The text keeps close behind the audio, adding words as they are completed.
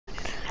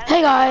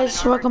Hey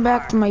guys, welcome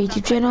back to my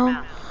YouTube channel,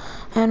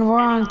 and we're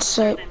on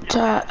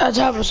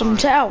top of some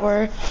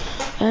tower,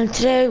 and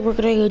today we're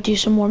gonna go do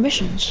some more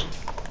missions.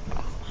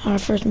 Our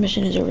first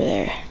mission is over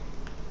there.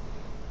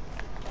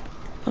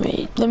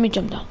 Let me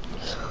jump down.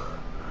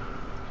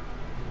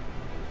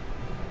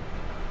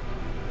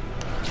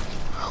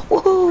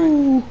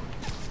 Woohoo!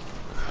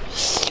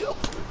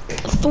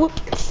 Thwip,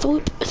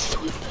 thwip,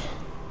 thwip.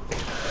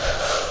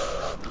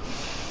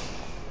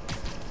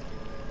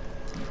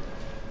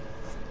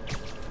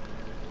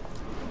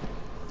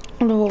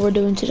 I don't know what we're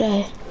doing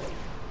today.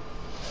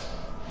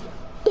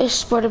 This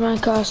Spider-Man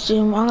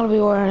costume, I'm gonna be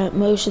wearing it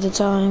most of the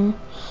time.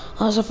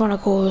 Unless I find a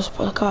cool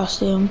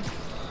costume,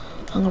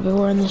 I'm gonna be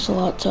wearing this a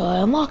lot till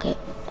I unlock it.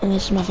 And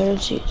this is my favorite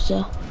suit,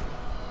 so.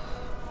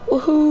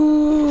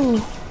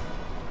 Woohoo!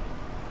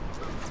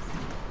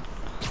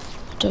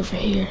 What's over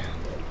here?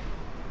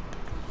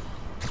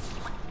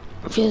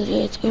 I feel like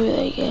it's gonna be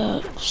like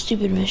a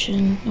stupid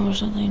mission or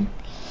something.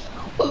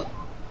 Whoa.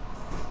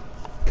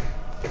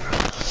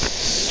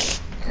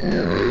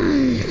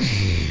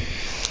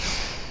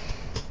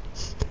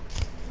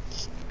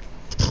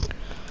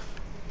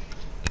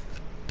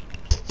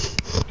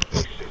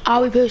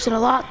 I'll be posting a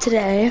lot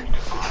today,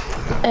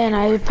 and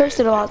I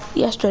posted a lot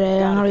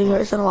yesterday. I'm gonna be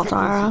posting a lot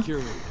tomorrow.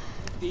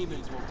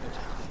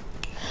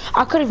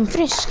 I couldn't even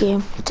finish this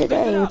game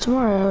today or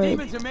tomorrow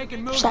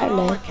or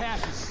Saturday.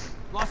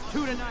 Lost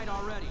 2 tonight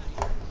already.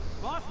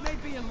 Boss may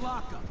be in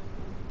lockup.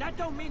 That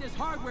don't mean his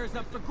hardware's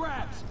up for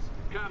grabs.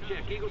 Com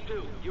check, Eagle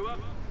 2, you up?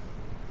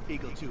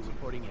 Eagle 2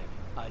 reporting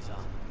in. Eyes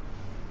on.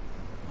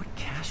 What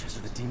caches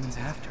are the demons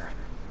after?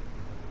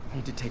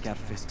 Need to take out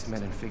Fisk's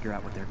men and figure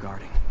out what they're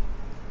guarding.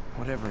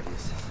 Whatever it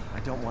is,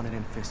 I don't want it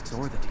in Fisk's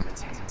or the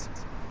demons' hands.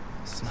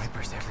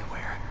 Snipers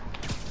everywhere.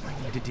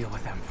 I need to deal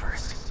with them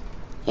first.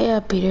 Yeah,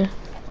 Peter,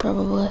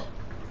 probably.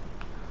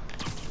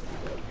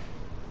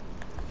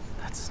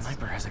 That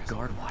sniper has a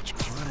guard watch.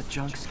 A lot of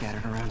junk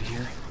scattered around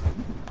here.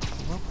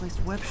 A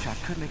well-placed web shot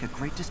could make a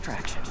great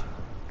distraction.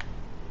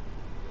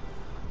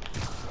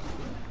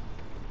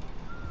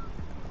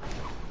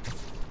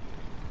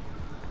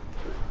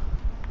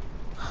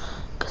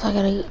 Cause I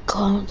gotta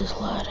climb up this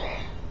ladder.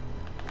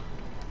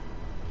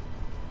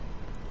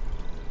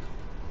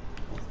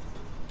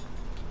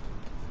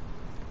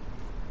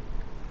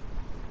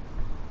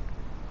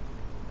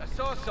 I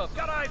saw something.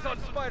 Got eyes on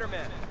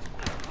Spider-Man.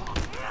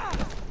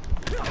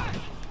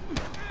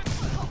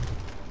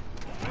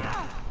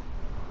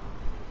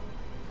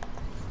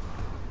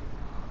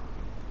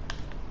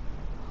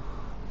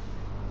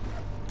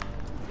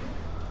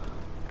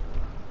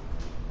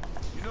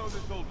 You know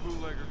this old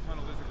bootlegger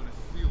tunnel isn't gonna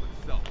seal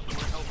itself. You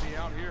wanna help me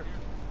out here?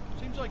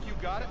 Seems like you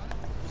got it.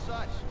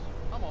 Besides,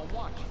 I'm on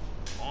watch.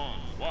 On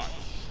watch?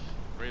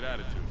 Great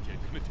attitude, kid.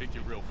 Gonna take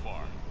you real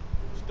far.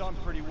 It's done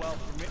pretty well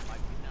for me. Might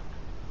be now.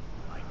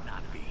 Might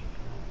not be.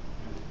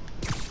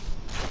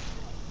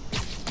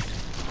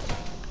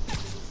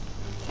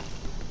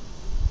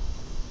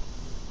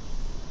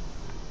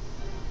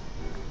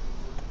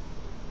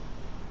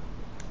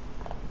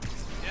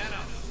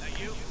 Dano, that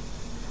you?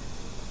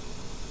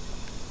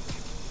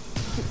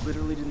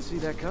 Literally didn't see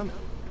that coming.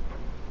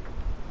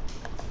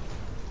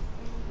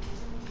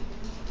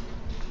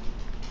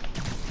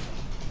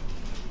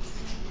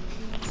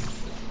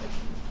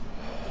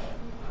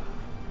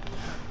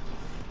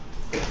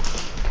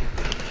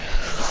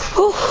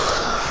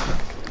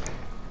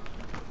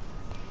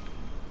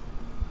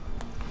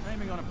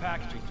 Naming on a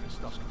packaging for this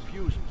stuff's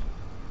confusing.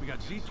 We got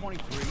Z23,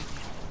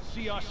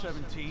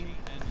 CR17,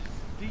 and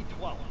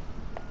D12.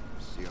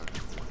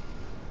 CR20.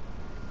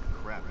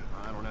 Crap,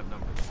 I don't have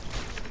numbers.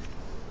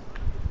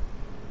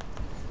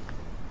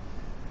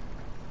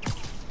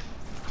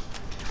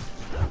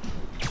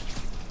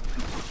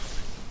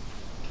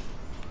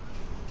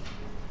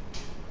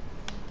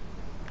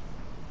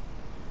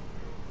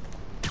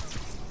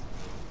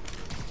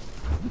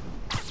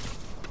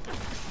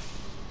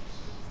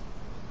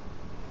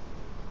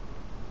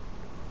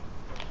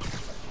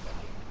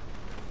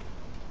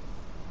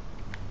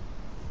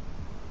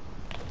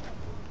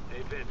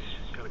 Hey, Vince.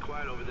 Kinda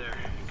quiet over there.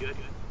 You good?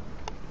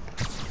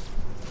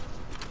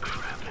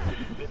 Crap.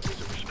 Vince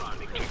isn't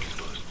responding. Check his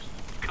post.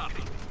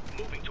 Copy.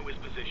 Moving to his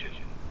position.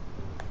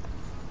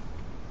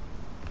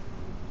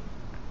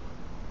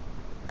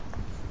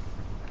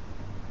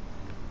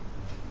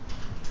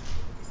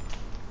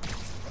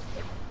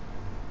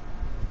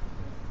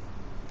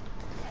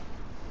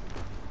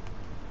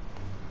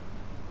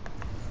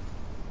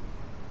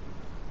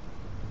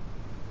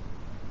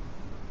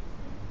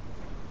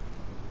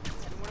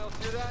 Anyone else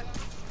hear that?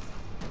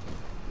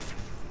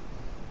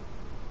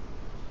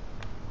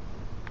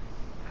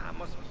 I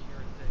must be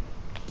hearing things.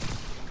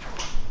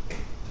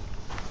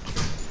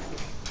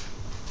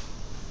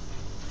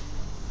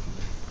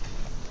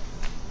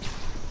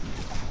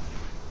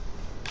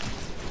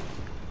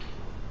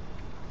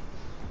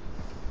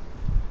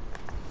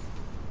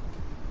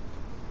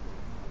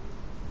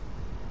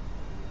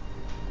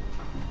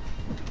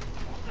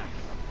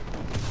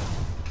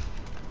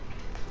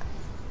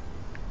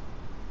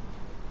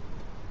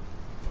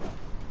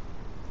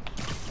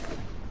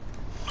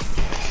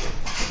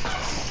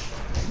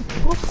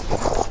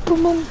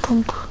 boom,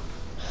 boom, boom.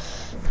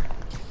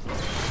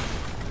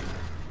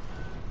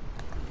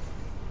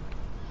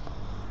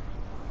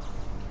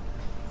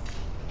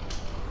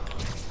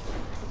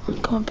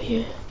 Come up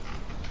here.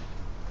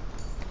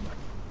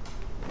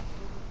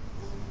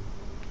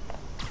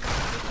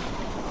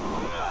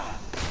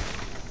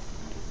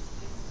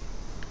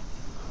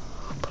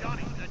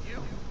 Johnny, is that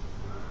you?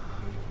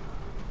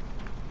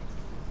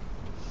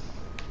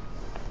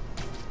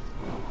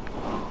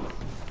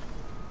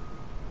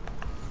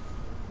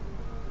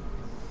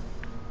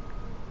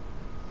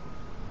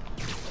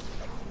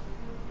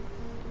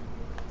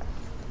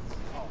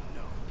 Oh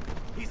no.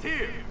 He's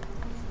here!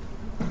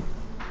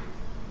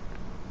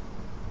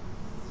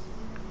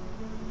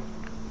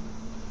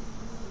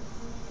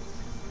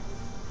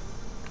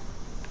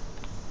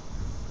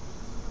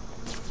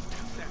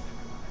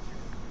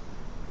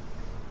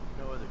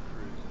 No other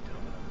crews are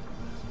coming up to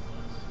mess with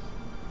us.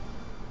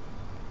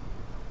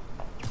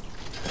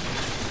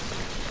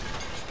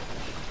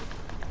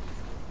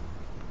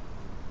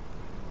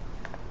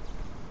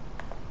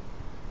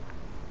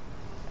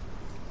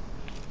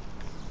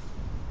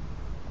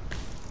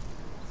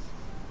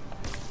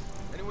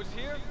 Anyone's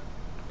here?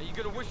 Are you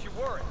gonna wish you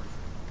weren't?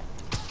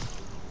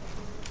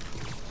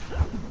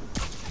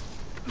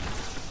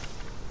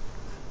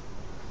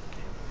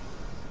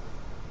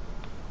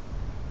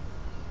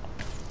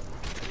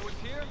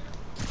 Anyone's here? Are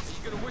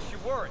you gonna wish you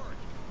weren't?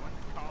 Went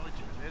to college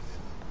in this?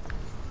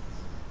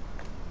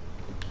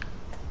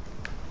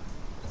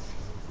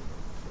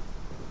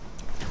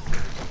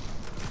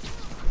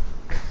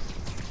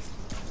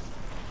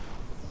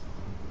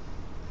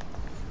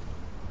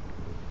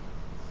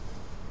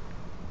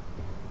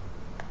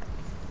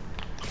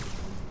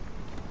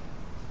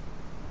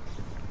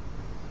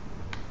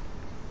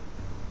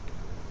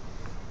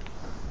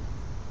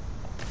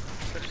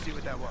 Better see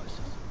what that was.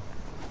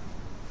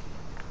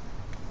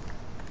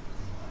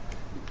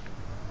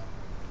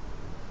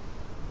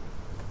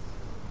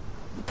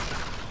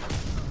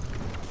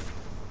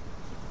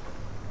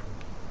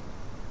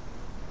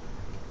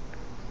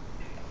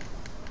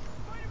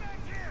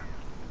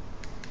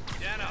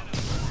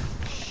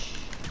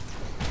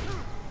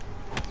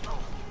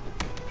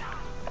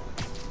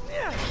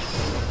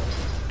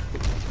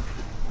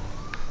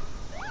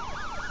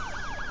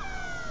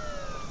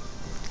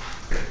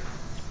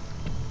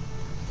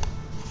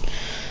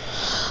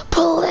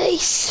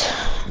 Police.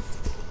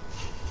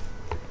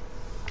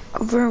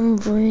 Vroom,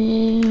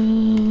 vroom.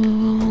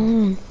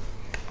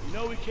 You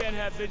know we can't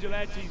have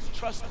vigilantes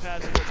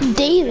trespassing.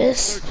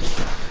 Davis.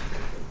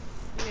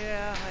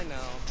 Yeah, I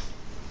know.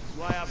 That's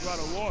why I brought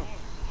a warrant.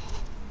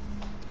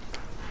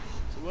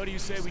 So what do you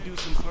say we do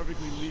some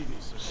perfectly legal,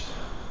 sir?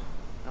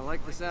 I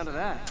like the sound of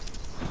that.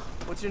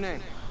 What's your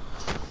name?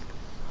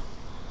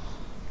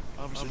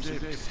 Officer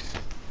Davis.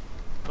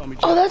 Call me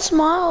Oh, Jeff. that's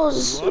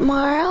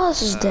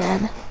Morales'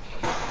 dad.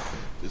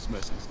 This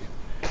message.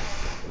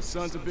 The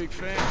son's a big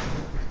fan.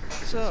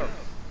 So,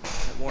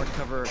 that warrant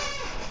cover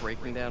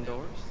breaking down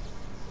doors?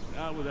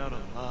 Not without a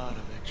lot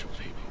of extra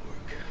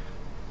paperwork.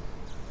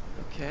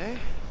 Okay.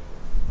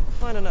 We'll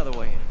find another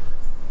way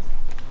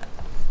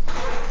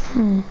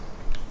in.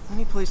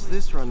 Any place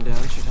this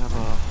rundown should have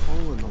a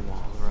hole in the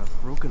wall or a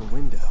broken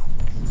window.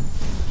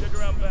 Check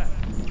around back.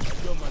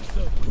 I'd go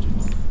myself, but you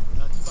know,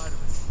 not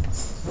Spider-Man.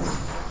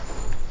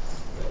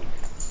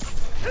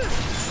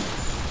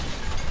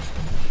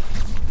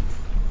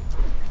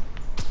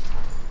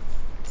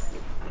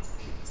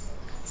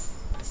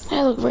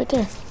 Hey, look right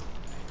there.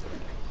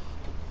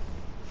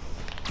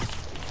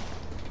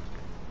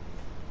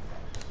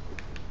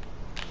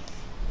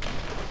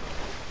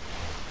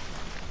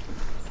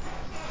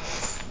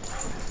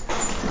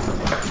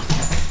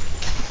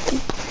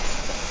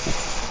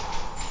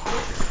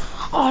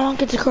 Oh, I don't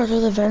get to go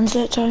through the vents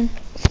that time,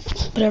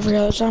 but every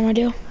other time I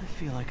do. I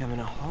feel like I'm in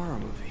a horror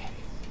movie.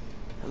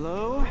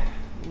 Hello?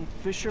 Any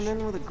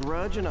fisherman with a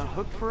grudge and a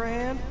hook for a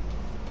hand?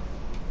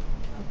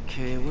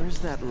 Okay, where's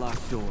that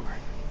locked door?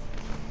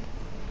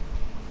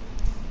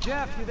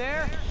 Jeff, you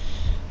there?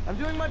 I'm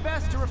doing my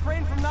best to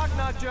refrain from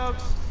knock-knock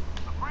jokes.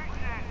 Appreciate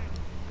it.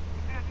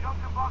 You see a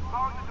junction box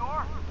barring the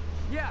door?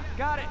 Yeah,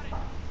 got it.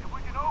 If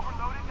we can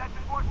overload it, that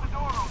should force the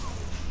door open.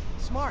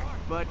 Smart,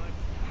 but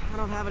I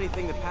don't have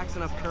anything that packs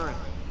enough current.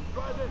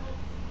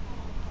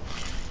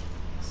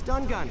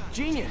 Stun gun,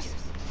 genius!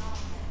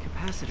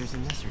 Capacitors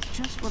in this are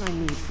just what I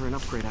need for an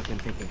upgrade I've been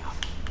thinking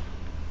of.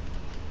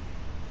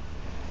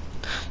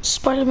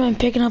 Spider-Man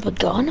picking up a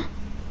gun?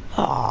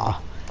 Ah.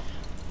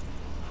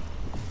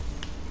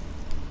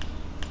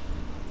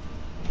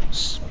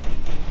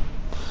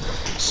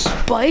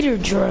 Spider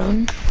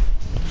drone?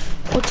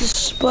 What's a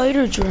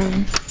spider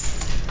drone?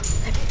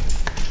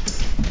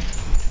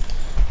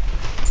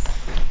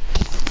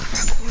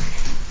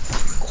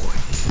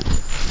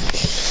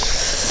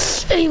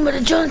 Aim at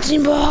a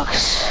Johnson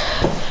box.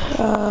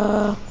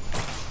 Oh.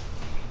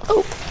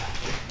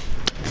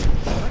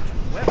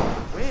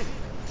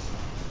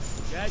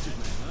 Gadget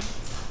man, huh?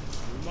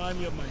 You remind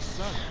me of my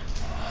son.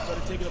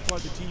 Started taking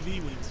apart the TV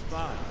when he was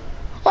 5.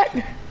 What?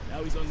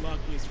 Now he's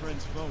unlocking his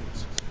friends'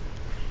 phones.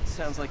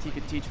 Sounds like he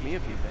could teach me a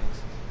few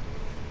things.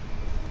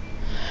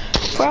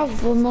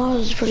 Probably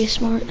Mars is pretty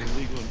smart.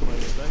 Illegal in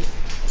plain sight.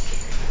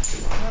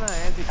 Kinda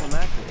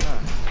anticlimactic, huh?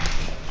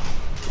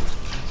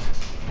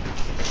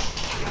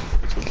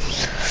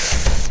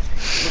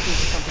 Looking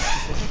for something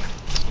specific?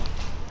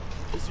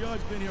 This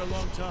yard's been here a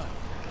long time.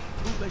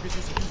 Bootleggers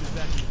used to use it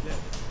back in the day.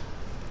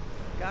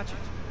 Gotcha.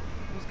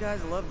 These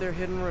guys love their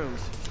hidden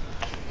rooms.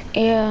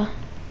 Yeah.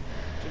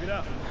 Check it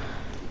out.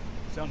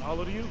 Sound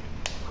hollow to you?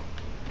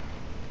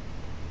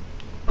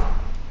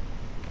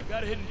 I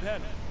got a hidden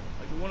panel,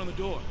 like the one on the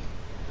door.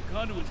 The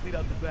conduits lead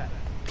out the back.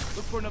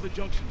 Look for another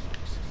junction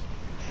box.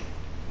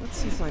 Let's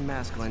see if my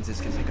mask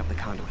lenses can pick up the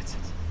conduits.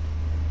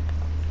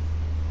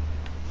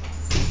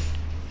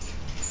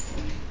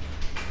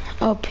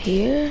 Up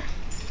here?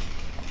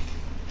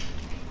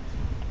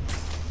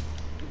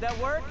 Did that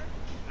work?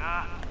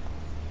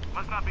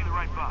 Must not be the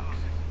right box.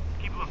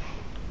 Keep looking.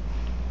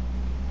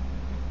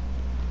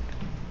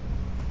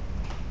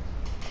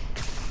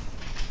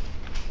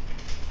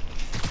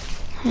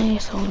 I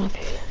guess I'll one up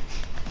here.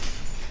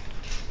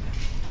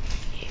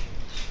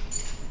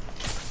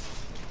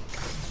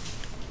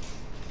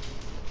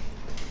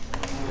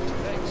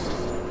 Thanks.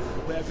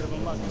 The way I could have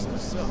unlocked this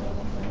myself.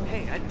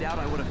 Hey, I doubt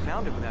I would have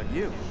found it without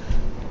you.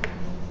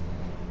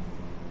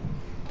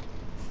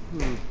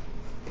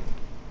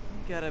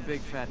 Got a big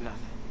fat nut.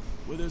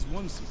 Where there's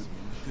one secret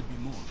room, there could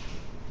be more.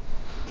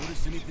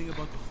 Notice anything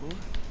about the floor?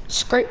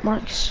 Scrape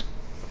marks.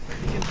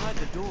 You can hide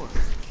the doors,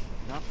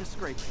 not the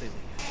scrapes they leave.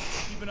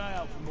 Keep an eye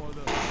out for more of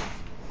those.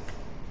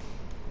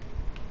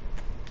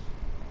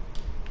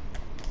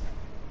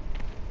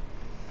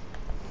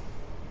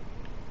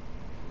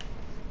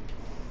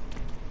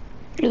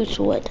 It's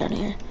wet down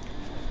here.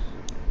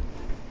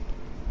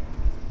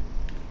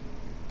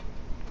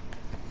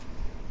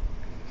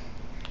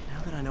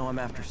 Now that I know I'm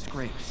after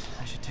scrapes,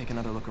 I should take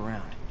another look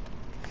around.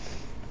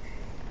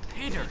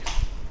 Peter!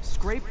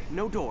 Scrape,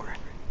 no door.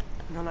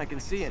 None I can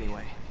see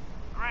anyway.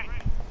 Great.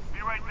 Be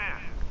right there.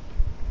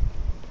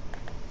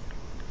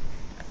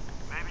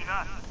 Maybe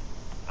not.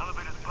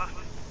 Elevator's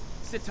busted.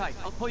 Sit tight,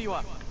 I'll pull you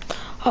up.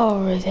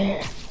 Over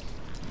there.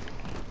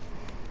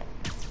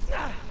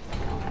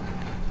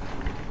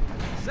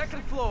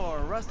 Second floor,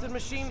 rusted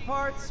machine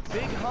parts,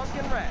 big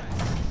honkin'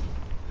 rats.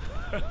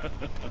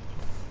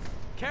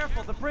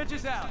 Careful, the bridge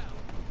is out.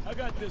 I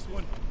got this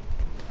one.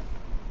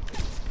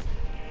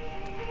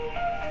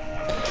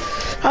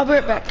 I'll be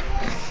right back.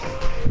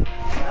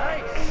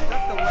 Nice,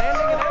 stuck the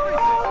landing and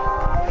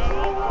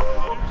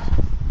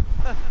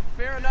everything.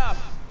 Fair enough.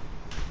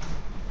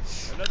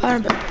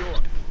 I'm Another door.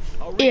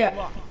 I'll read Yeah. the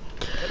lock.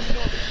 Let me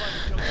know if you find the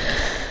junction.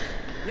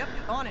 Yep,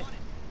 on it.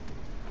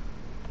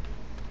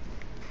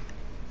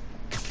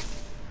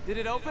 Did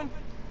it open?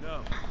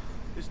 No.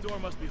 This door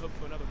must be hooked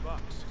to another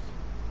box.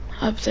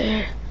 Up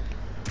there.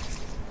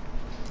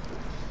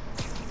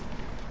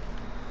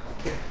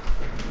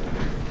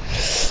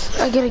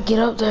 I gotta get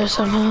up there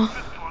somehow.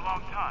 For a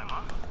long time,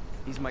 huh?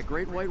 He's my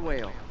great white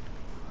whale.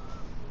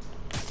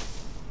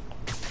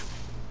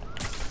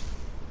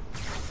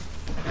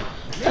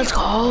 Let's go.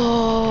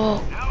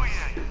 Hell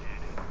yeah, you did.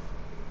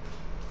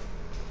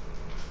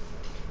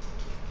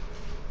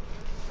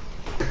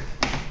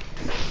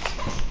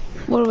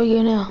 What do we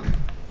do now?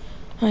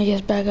 I guess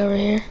back over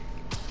here.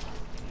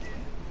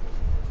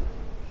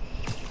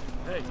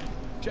 Hey,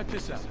 check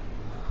this out.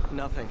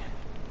 Nothing.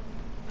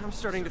 I'm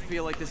starting to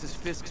feel like this is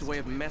Fisk's way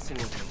of messing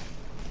with me.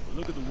 But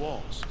look at the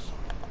walls.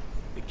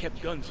 They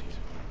kept guns here.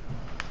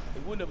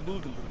 They wouldn't have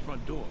moved them to the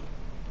front door.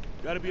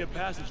 Gotta be a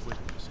passageway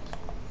we're missing.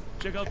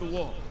 Check out the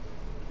wall.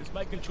 This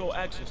might control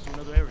access to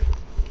another area.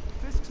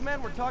 Fisk's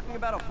men were talking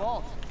about a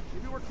vault.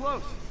 Maybe we're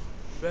close.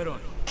 Bet on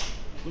it.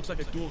 Looks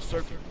like a dual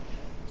circuit.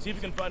 See if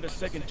you can find a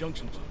second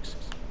junction box.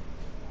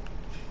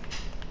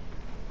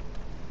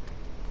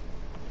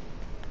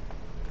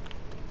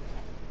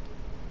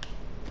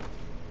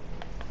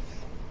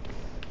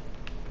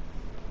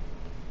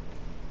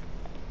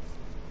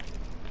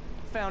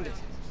 Found it.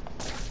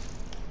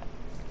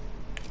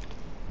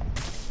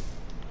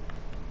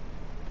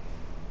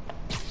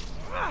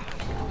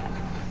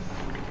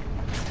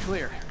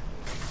 Clear.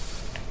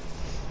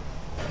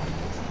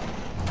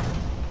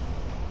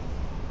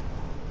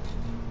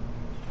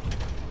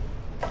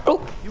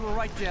 Oh, You were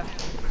right, Jeff.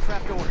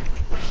 Trap door.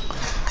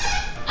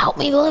 help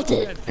me lift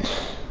it.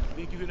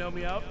 Think you can help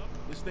me out?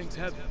 This thing's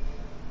heavy.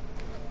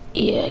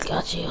 Yeah, I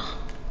got you.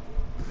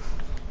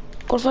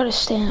 What if I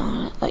just stand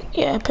on it? Like,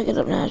 yeah, pick it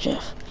up now,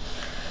 Jeff.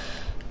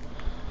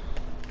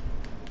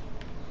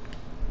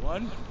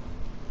 1,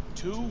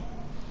 2,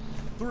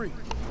 3.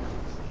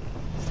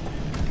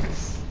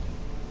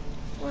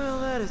 Well,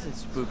 that isn't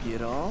spooky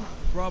at all.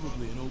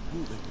 Probably an old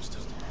bootlegger's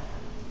tunnel.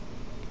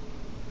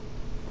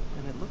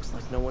 And it looks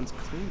like no one's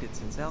cleaned it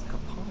since Al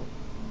Capone.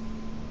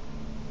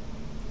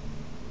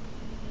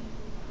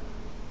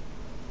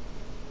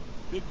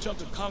 Big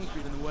chunk of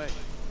concrete in the way.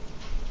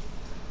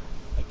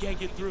 I can't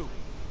get through.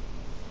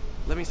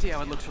 Let me see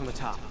how it looks from the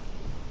top.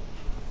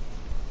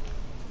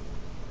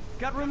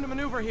 Got room to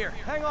maneuver here.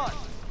 Hang on.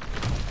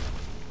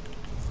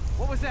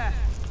 What was that?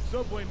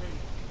 Subway, maybe.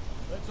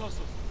 Let's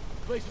hustle.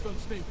 Place is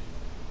unstable.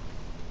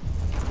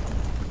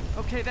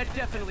 Okay, that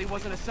definitely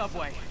wasn't a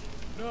subway.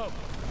 No.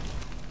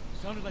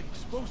 Sounded like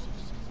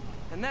explosives.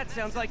 And that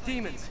sounds like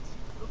demons.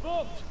 The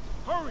vault!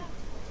 Hurry!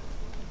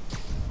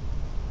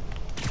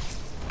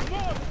 Come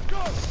on, let's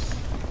go!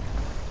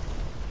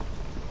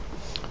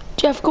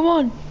 Jeff, come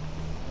on.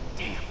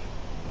 Damn.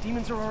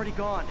 Demons are already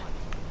gone.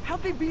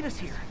 How'd they beat us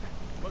here?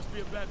 Must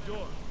be a back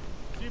door.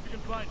 See if you can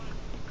find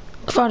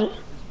it. Found it. This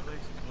place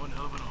is one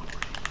hell of an operation.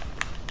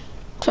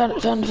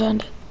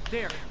 Found it.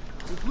 There.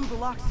 We blew the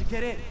locks to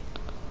get in.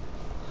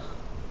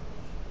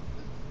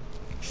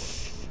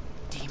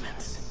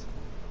 Demons.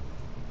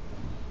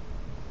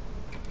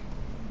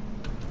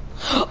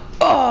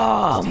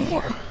 Oh,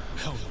 more.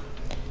 Hell no.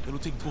 It'll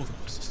take both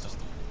of us to stop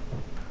them.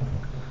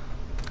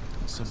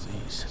 Some of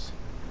these.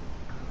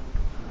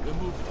 They're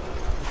moving.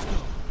 Let's go.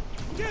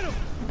 Get him!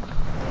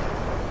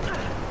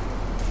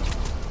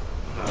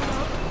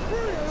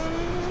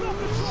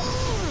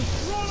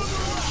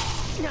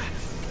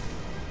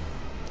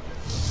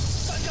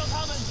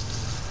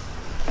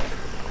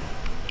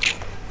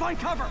 Find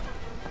cover!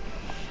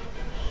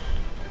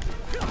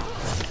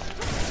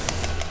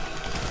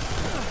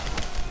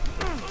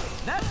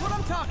 That's what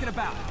I'm talking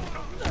about!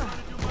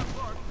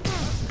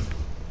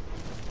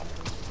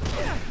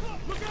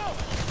 Look out!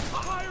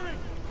 Firing!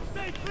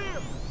 Stay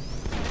clear!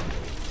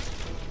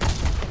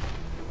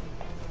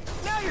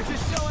 Now you're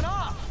just showing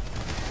off!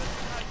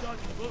 I'm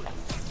dodging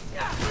bullets.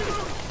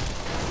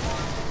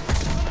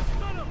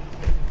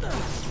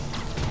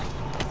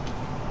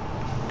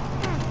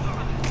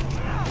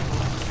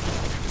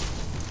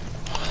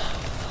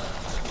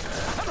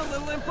 I'm a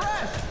little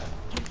impressed!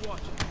 Keep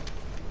watching.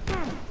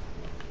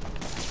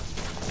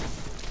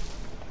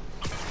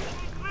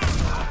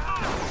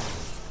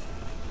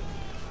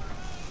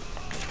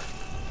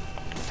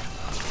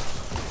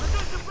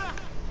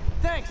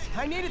 Thanks,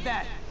 I needed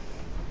that!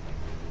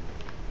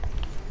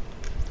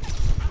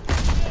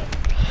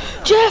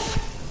 Jeff!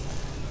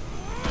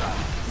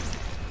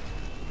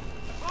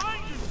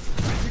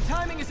 Your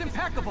timing is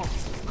impeccable!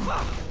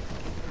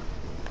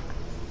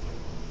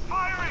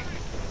 Firing!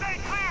 Stay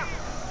clear!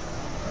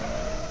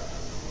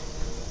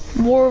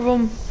 More of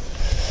them.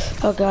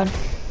 Oh god.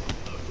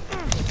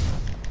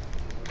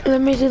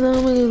 Let me do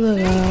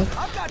that.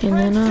 I've got And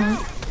then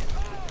friends too!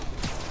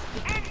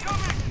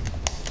 Incoming!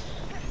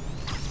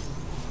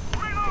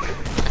 Reloading!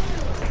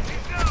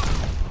 He's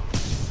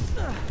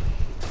down!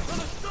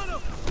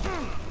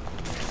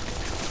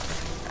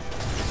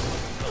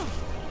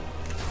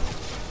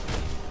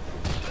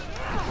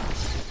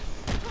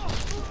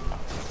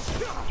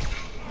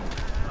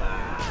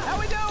 How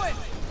we doing?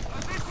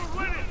 I think we're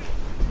winning!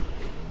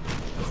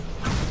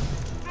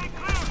 Stay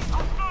clear!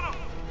 I'll stun him!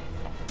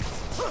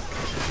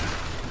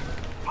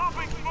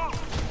 Popping smoke!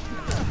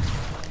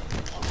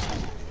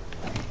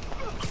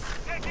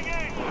 Taking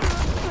aim!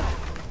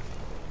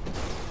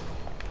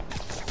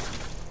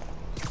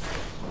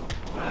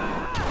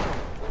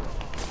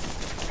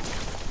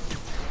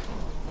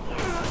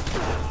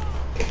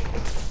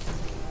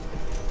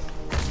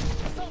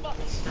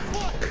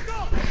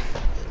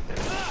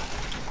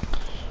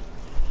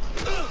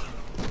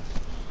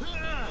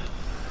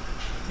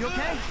 You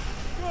okay?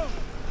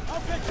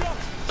 I'll catch up!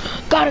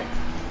 Got it.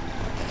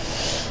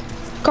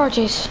 Car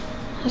chase.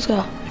 Let's go.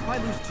 If I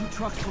lose 2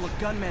 trucks full of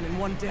gunmen in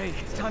one day,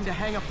 it's time to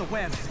hang up the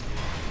webs.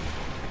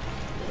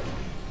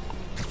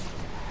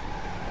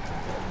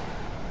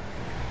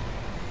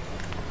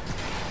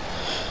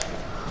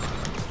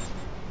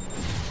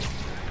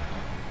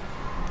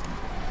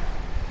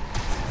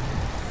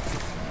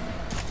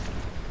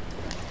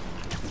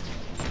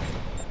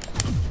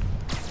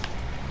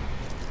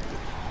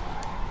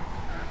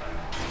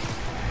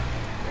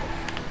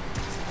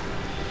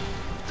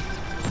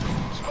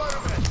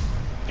 Spider-Man!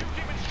 New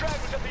demon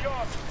stragglers at the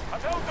yard!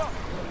 I've held up!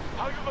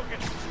 How you looking?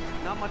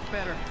 Not much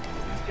better.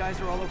 These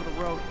guys are all over the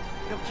road.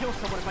 They'll kill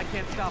someone if I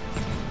can't stop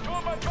them.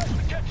 Doing my best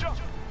to catch up,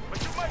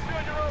 but you might be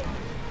on your own.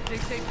 Stay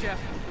safe, Jeff.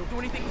 Don't do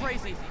anything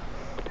crazy.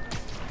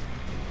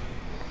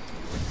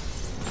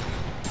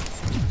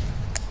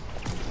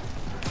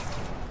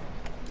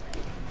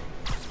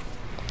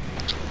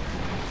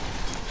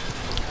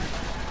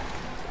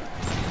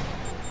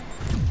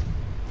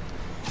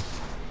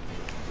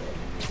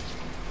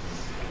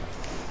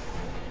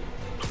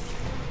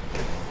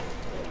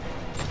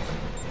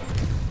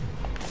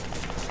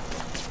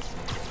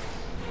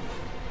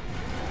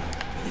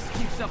 This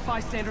keeps up,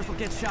 bystanders will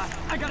get shot.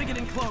 I gotta get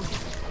in close.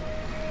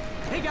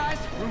 Hey guys,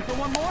 room for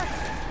one more?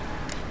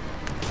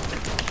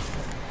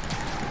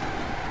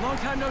 Long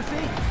time no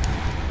see.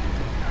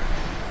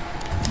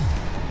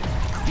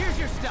 Here's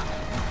your stuff.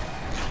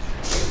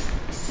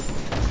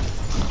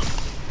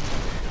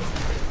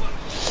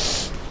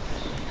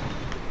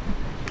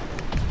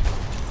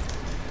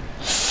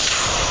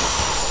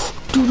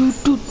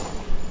 Doo.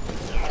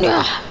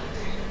 Yeah.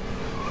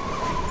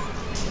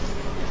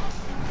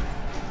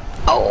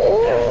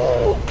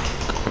 Oh.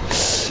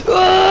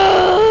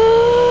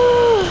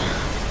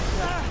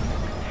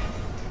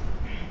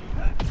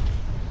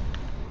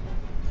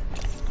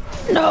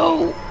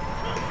 No.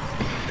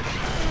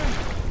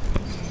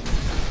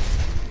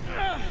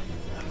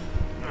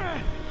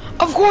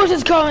 Of course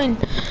it's coming.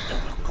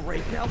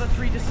 Great, now the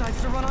 3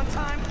 decides to run on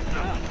time.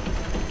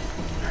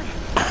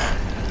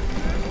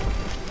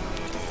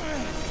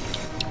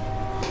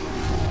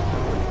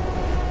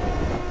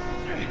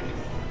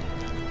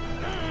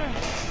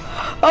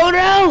 Oh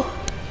no!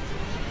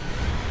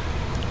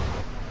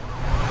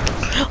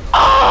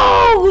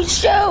 Oh,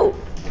 shoot!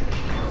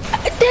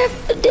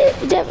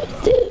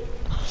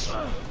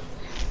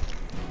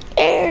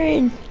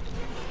 Aaron!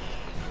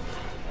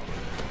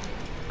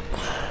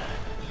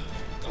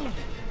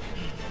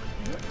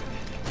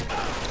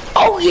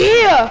 Oh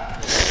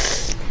yeah!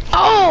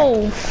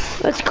 Oh,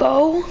 let's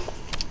go.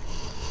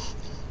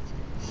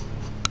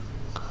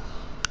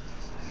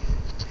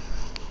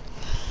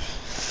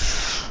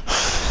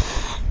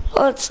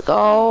 Let's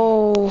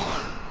go.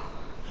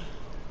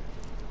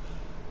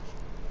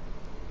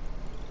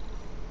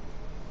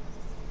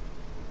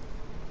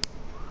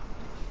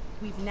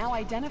 We've now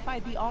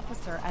identified the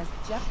officer as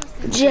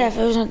Jefferson Jeff,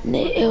 Davis.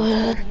 it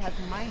was He has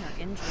minor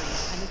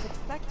injuries and is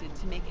expected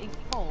to make a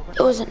full recovery.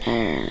 It wasn't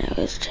Aaron, it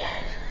was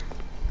Jeff.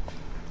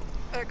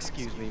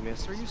 Excuse me,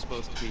 miss, are you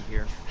supposed to be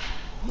here?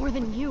 More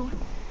than you.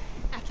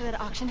 After that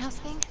auction house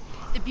thing,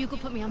 the Bugle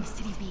put me on the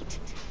city beat,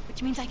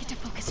 which means I get to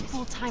focus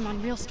full time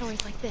on real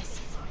stories like this.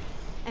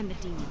 And the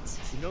demons.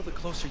 You know the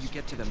closer you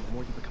get to them, the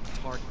more you become a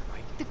target,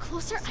 right? The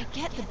closer I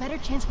get, the better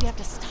chance we have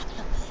to stop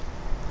them.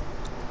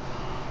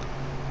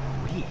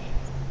 We?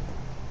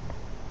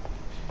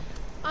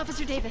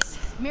 Officer Davis,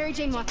 Mary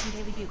Jane Watson,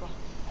 Daily Bugle.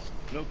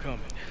 No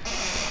comment.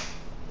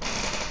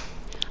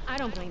 I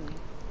don't blame you.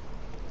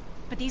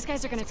 But these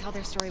guys are gonna tell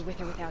their story with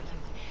or without you.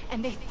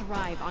 And they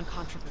thrive on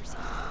controversy.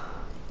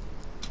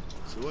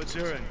 So what's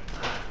your end?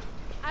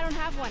 I don't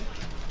have one.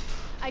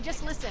 I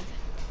just listen.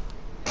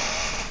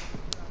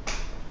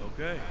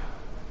 Okay.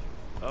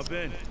 Up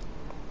in.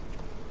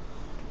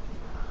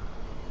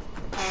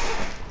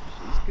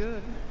 She's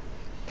good.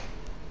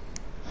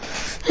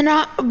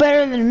 Not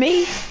better than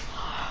me.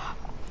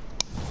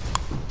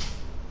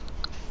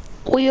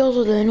 Wheels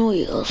within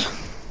wheels.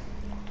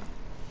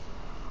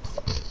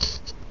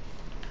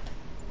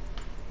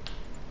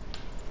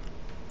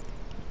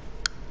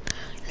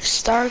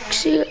 Stark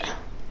suit.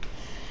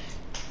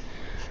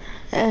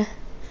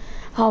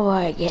 Oh,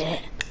 I get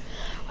it.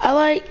 I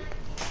like,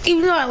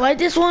 even though I like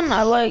this one,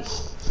 I like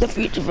the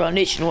Future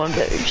Foundation one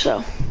better,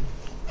 so.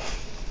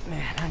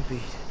 Man, I'm beat.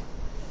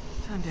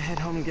 Time to head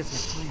home and get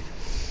some sleep.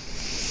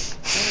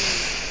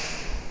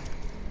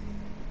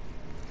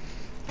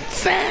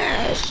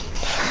 Fast.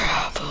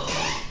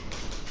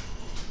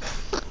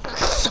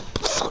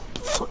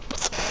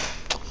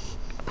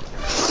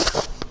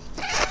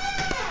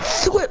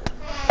 Swip.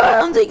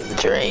 I'm taking the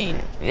train.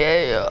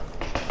 Yeah.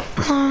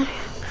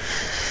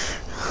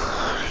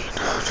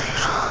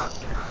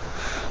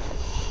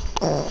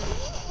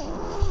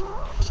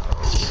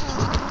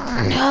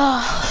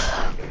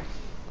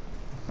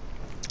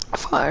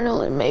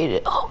 Finally made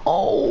it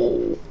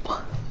home.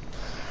 I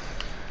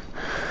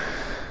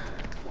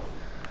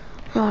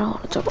don't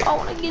want to talk. I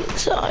want to get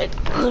inside.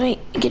 Let me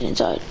get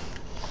inside.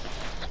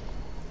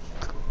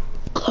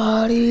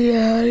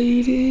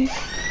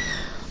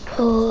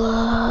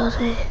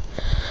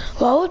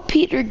 Why would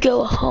Peter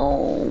go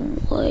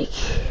home? Like.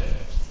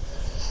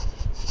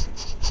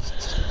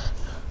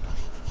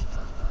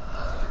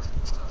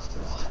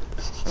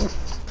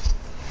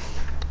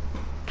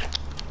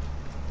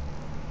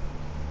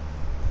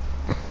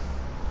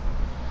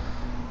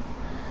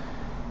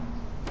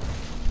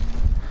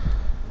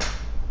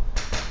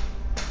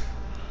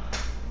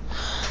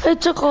 It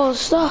took all the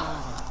stuff.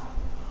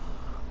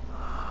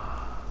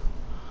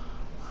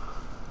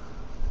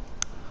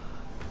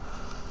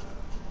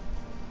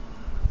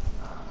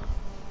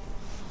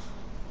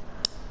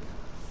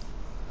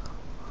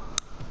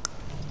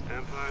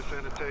 Empire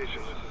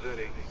Sanitation, this is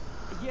Eddie.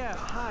 Yeah,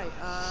 hi.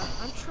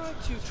 I'm trying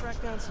to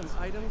track down some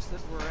items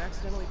that were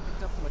accidentally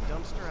picked up from a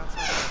dumpster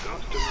outside of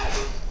Dumpster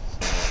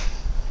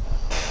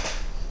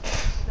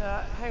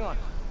number. hang on.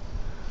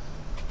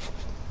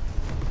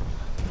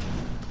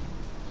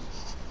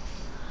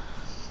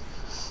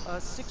 Uh,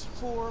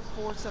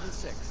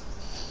 64476.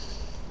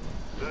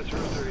 That's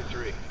Route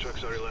 33.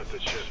 Truck's already left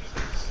its shift.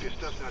 If your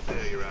stuff's not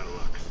there, you're out of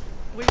luck.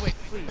 Wait,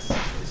 please.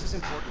 This is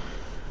important.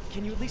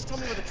 Can you at least tell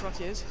me where the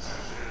truck is?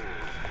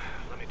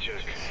 Let me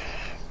check.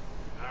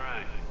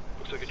 Alright.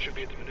 Looks like it should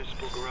be at the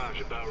municipal garage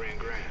at Bowery and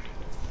Grand.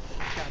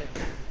 Got it.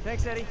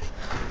 Thanks, Eddie.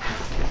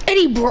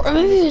 Eddie Brock.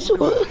 Maybe it's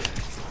what?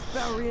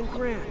 Bowery and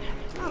Grand.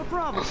 Not a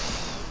problem.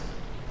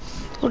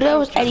 Well, that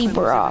was Eddie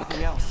Brock.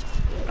 Else,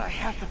 but I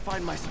have to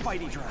find my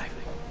Spidey drive.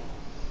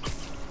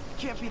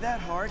 Can't be that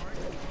hard.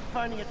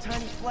 Finding a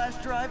tiny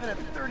flash drive in a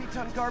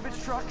 30-ton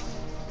garbage truck.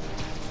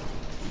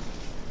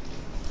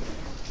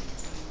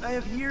 I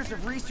have years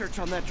of research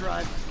on that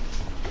drive.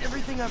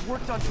 Everything I've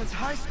worked on since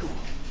high school.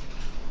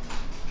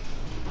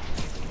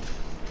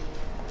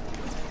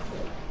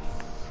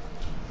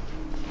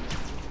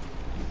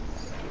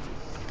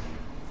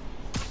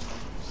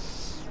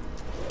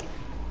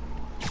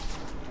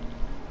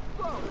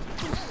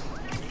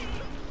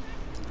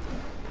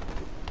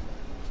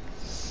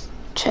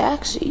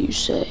 taxi, you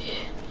say?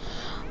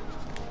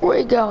 Where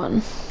you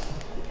going?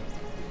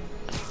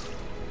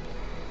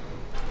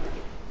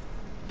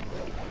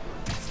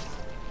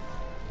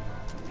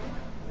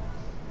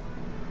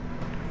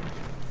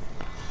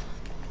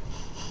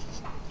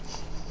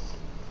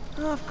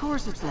 Of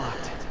course it's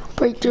locked.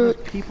 Break through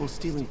it. People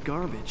stealing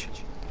garbage.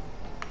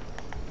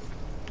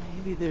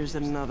 Maybe there's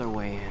another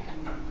way in.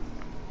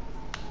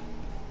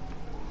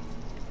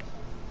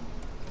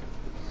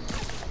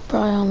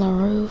 Probably on the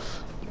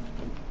roof.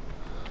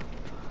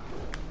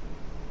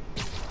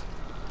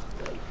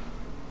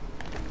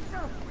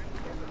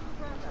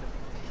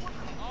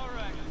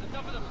 Alright,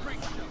 enough of the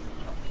freak show.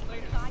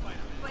 Later.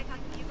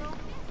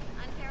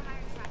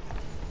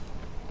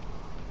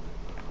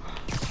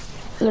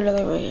 Look at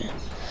that right here.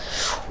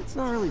 It's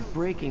not really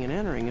breaking and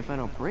entering if I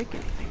don't break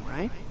anything,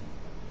 right?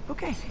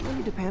 Okay, no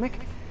need to panic.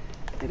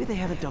 Maybe they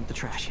haven't dumped the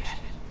trash yet.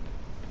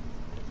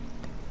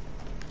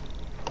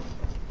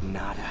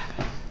 Nada.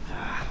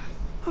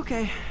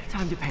 Okay,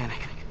 time to panic.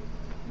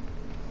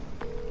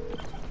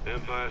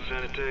 Empire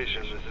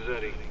Sanitation, this is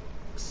Eddie.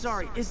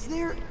 Sorry, is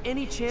there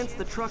any chance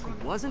the truck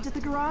wasn't at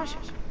the garage?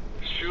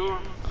 Sure,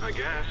 I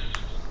guess.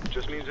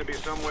 Just means it'd be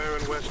somewhere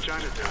in West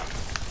Chinatown.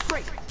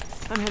 Great,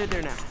 I'm headed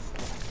there now.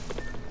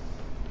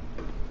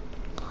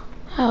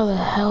 How the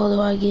hell do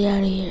I get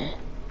out of here?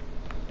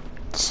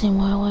 Same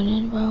way I went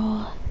in,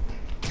 bro.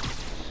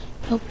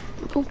 Nope.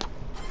 Oop.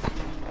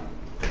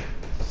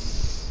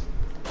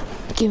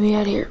 Get me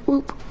out of here.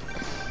 Whoop.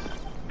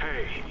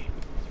 Hey,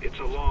 it's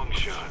a long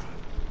shot,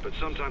 but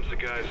sometimes the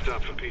guys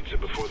stop for pizza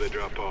before they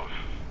drop off.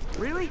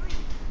 Really?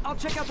 I'll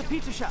check out the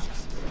pizza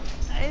shops.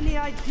 Any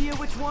idea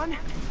which one?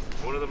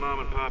 One of the mom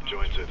and pop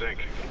joints, I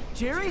think.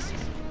 Jerry's?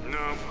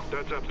 No,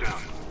 that's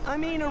uptown. I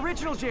mean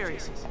original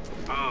Jerry's.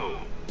 Oh,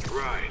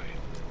 right.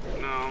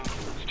 No,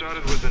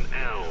 started with an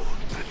L,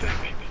 I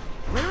think.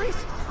 Larry's?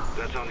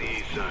 That's on the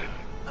east side.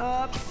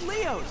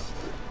 Leo's.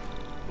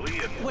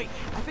 Leo. Wait,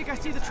 I think I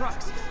see the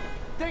trucks.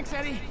 Thanks,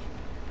 Eddie.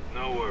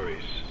 No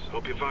worries.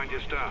 Hope you find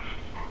your stuff.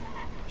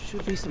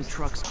 Should be some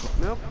trucks.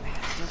 Nope,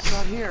 that's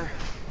not here.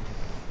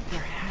 There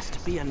has to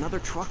be another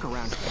truck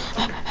around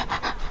here.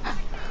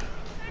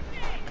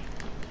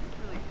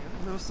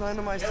 No sign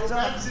of my stuff.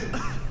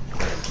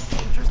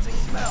 Interesting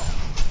smell.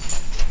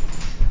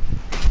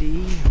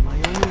 D, my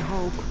only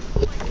hope.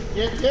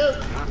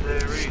 Not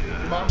there either.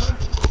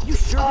 You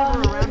sure they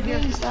were around here?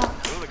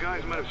 Well, the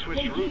guys might have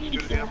switched routes due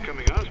to the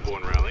upcoming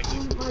Osborne rally.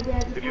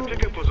 If your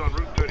pickup was on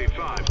Route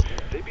 35,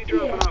 they'd be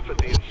dropping off at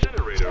the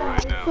incinerator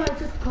right now.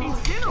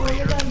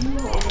 Incinerator?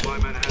 Over by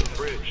Manhattan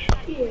Bridge.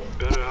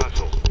 Better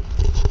hustle.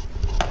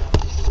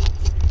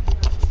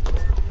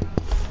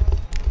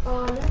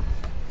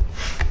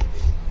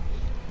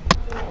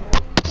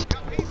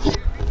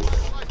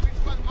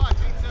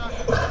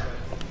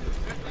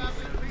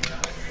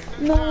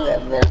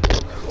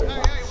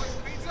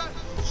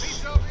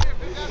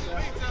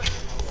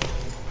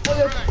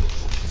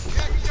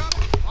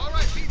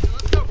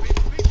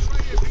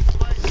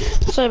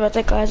 Sorry about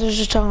that, guys. I was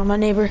just talking to my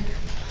neighbor.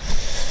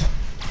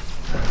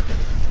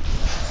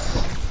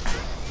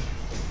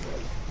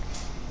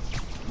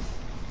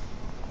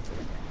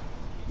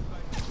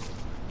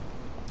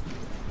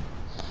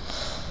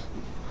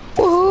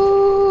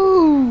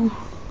 Whoa!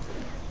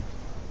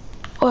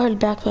 Oh, I heard a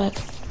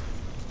backpack.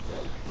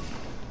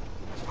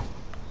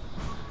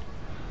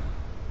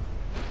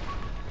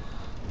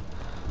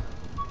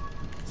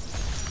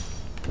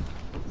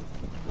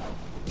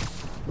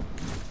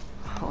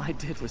 All I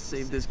did was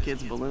save this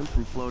kid's balloon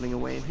from floating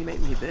away, and he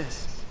made me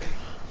this.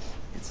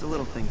 It's the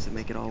little things that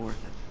make it all worth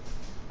it.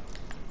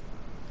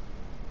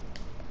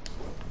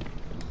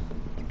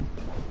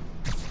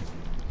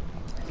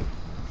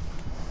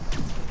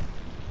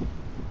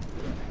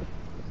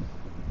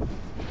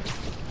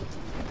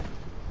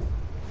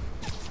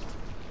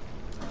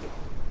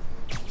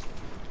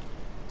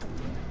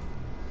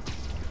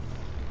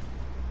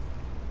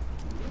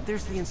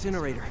 There's the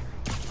incinerator.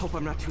 Hope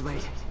I'm not too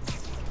late.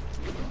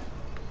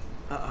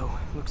 Uh-oh,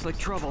 looks like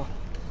trouble.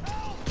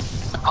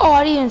 Oh,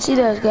 I didn't even see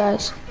those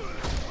guys.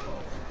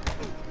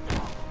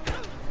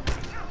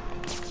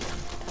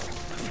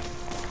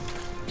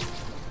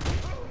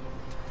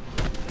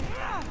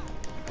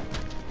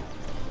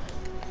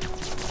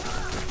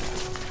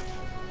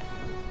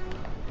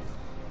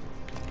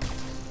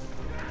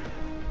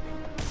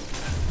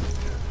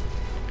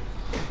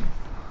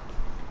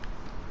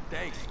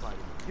 Thanks, Spider.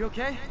 You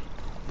okay?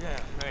 Yeah,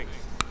 thanks.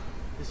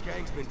 This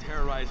gang's been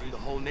terrorizing the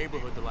whole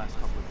neighborhood the last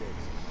couple of days.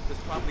 There's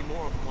probably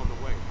more of them on the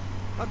way.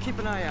 I'll keep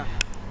an eye out.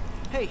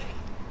 Hey,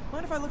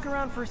 mind if I look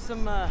around for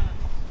some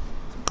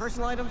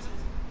personal items?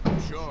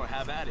 Sure,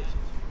 have at it.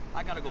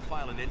 I gotta go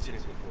file an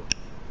incident report.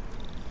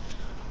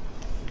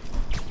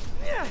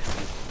 Yeah.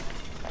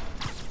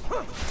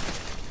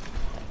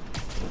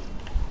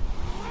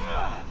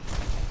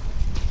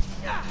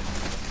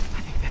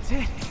 I think that's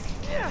it.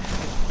 Yeah.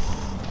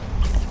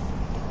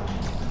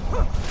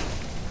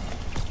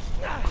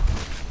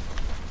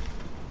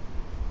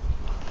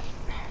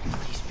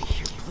 Please be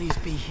here. Please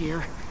be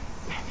here.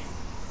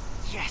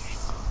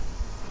 Yes.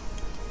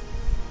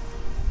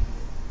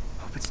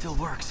 still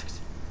works.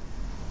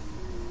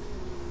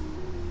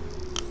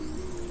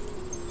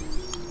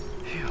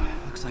 Phew,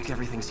 looks like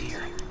everything's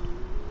here.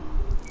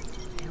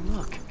 Hey,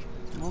 look,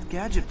 an old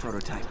gadget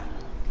prototype.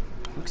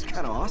 Looks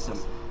kind of awesome.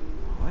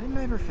 Why didn't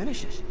I ever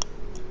finish it?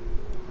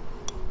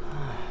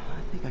 I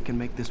think I can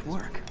make this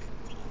work.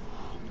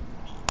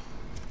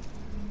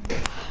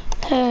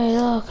 Hey,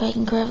 look, I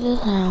can grab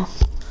this now.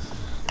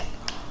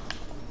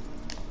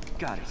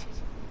 Got it.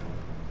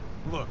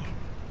 Look,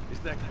 it's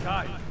that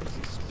guy,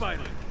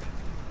 Spider.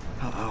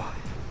 Uh-oh.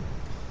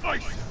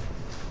 Ice!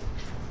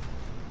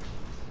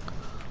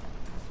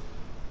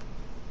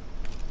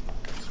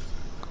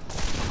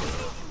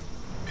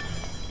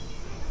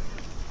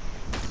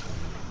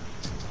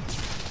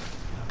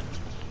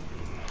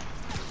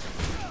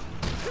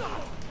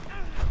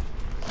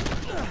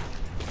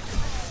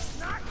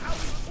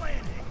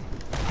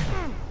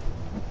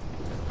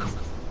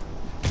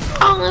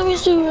 Oh, let me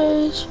do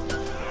this.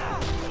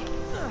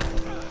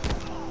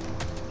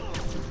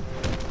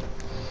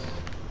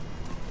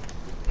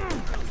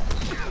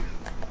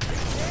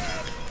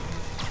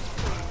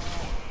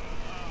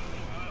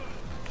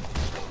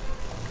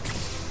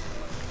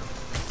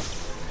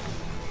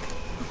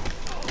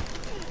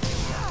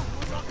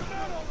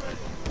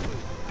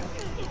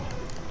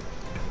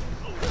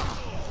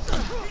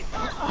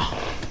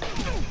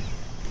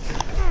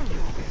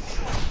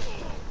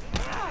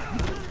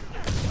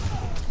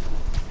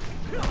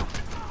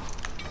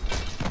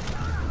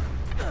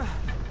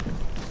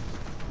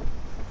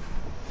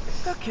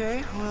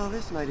 Okay, well,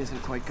 this night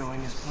isn't quite going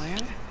as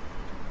planned.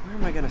 Where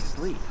am I gonna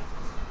sleep?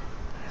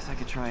 Guess I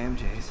could try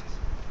MJ's.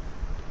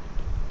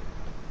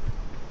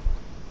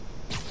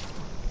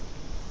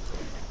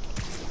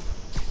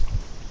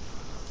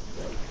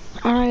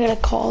 I got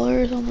a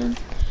collar or something.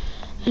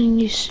 Any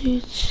new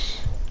suits?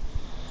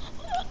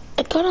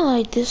 I kind of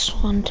like this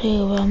one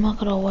too, but I'm not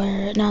gonna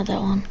wear it. Not that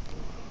one.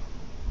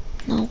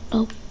 Nope,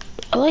 nope.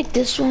 I like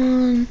this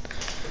one.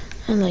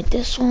 I like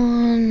this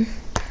one.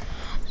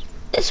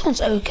 This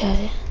one's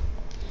okay.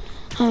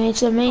 I mean, it's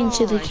the main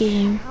to the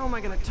game. How am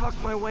I gonna talk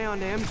my way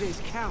onto MJ's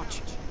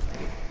couch?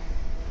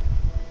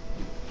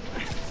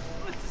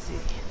 Let's see.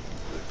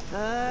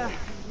 Hi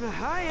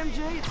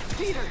MJ, it's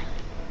Peter.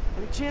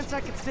 Any chance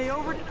I could stay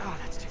over? Oh,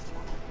 that's too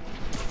small.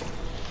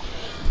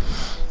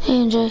 Hey,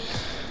 MJ.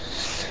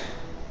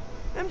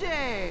 MJ,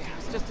 I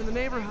was just in the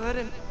neighborhood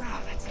and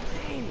oh, that's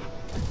lame.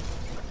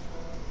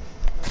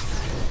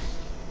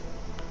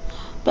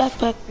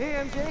 Backpack. Hey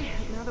MJ,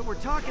 now that we're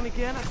talking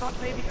again, I thought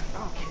maybe.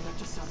 Okay, that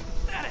just sounds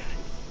pathetic.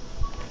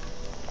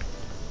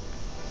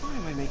 Why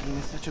am I making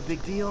this such a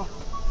big deal?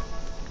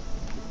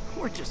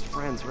 We're just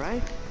friends,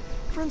 right?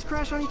 Friends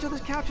crash on each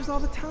other's couches all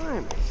the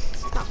time.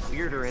 It's not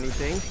weird or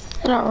anything.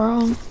 You're not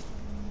wrong.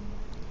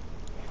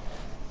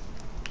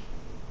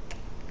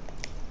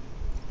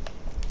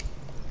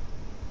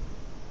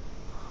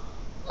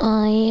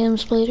 I am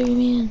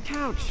Spider-Man.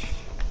 Couch.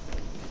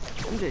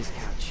 MJ's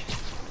couch.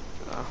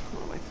 Oh,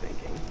 what am I thinking?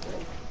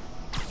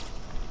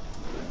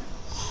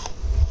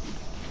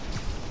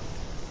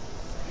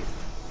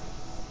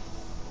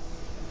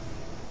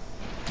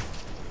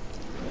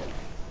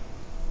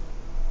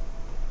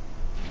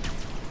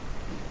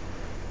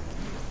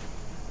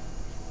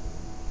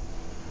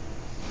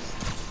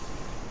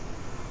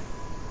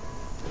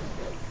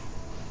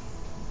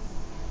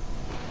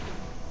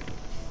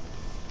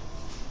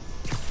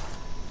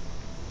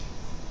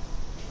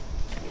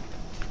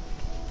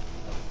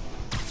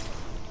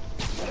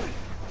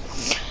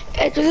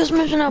 After this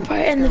mission, I'll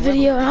probably end the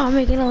video and I'll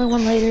make another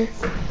one later.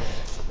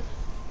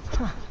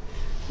 Huh.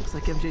 Looks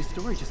like MJ's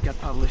story just got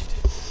published.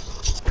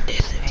 I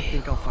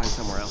think I'll find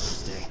somewhere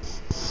else to stay.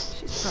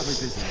 She's probably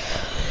busy.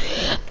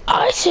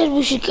 I say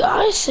we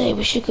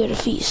should go to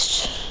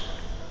Feast.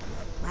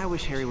 I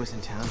wish Harry was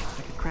in town.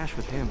 I could crash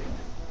with him.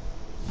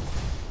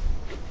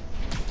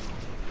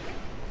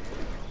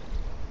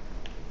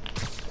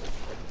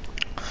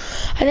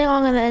 I think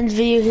I'm gonna end the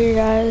video here,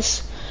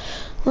 guys.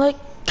 Like,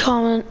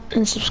 comment,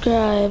 and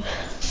subscribe.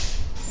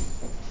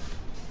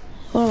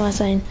 What am I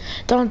saying?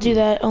 Don't do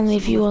that, only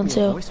if you want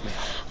to.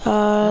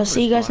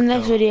 See you guys in the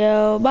next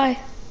video. Bye.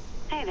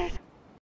 Hey there.